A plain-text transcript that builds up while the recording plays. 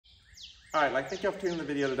All right, like thank y'all for tuning in the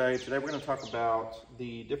video today. Today we're gonna talk about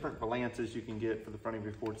the different Valances you can get for the front of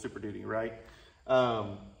your Ford Super Duty, right?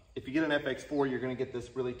 If you get an FX4, you're gonna get this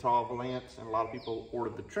really tall Valance, and a lot of people order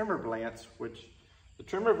the Tremor Valance, which the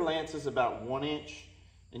Tremor Valance is about 1 inch,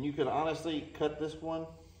 and you could honestly cut this one,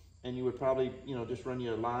 and you would probably, just run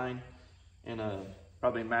you a line and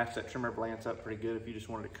probably match that Tremor Valance up pretty good if you just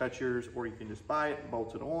wanted to cut yours, or you can just buy it and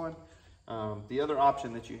bolt it on. The other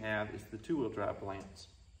option that you have is the two-wheel drive Valance.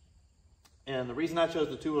 And the reason I chose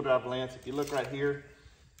the two-wheel drive Valance, if you look right here,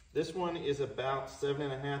 this one is about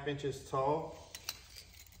 7.5 inches tall.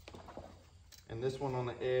 And this one on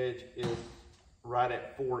the edge is right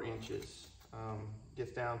at 4 inches.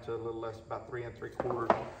 Gets down to a little less, about 3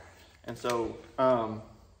 3/4. And so,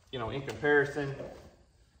 in comparison,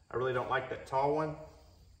 I really don't like that tall one,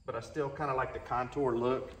 but I still kind of like the contour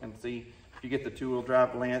look. And see, if you get the two-wheel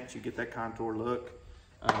drive Valance, you get that contour look.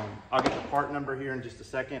 I'll get the part number here in just a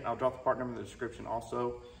second. I'll drop the part number in the description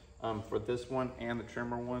also for this one and the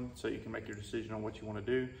Tremor one, so you can make your decision on what you want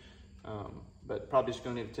to do. But probably just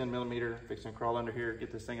going to need a 10mm, fixing to crawl under here,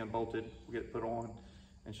 get this thing unbolted, we'll get it put on,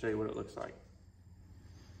 and show you what it looks like.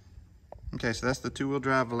 Okay, so that's the two-wheel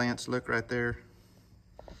drive Valance look right there.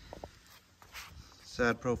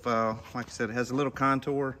 Side profile, like I said, it has a little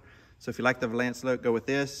contour. So if you like the Valance look, go with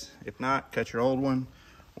this. If not, cut your old one,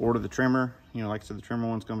 order the Tremor. Like I said, the Tremor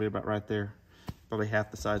one's gonna be about right there. Probably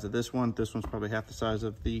half the size of this one. This one's probably half the size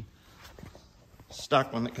of the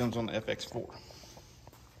stock one that comes on the FX4.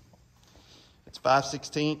 It's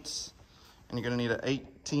 5/16, and you're gonna need an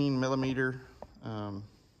 18mm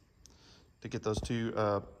to get those two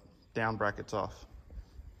down brackets off.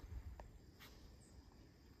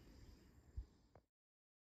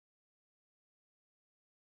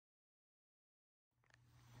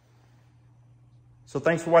 So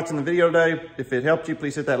thanks for watching the video today. If it helped you,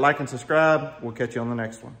 please hit that like and subscribe. We'll catch you on the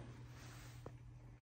next one.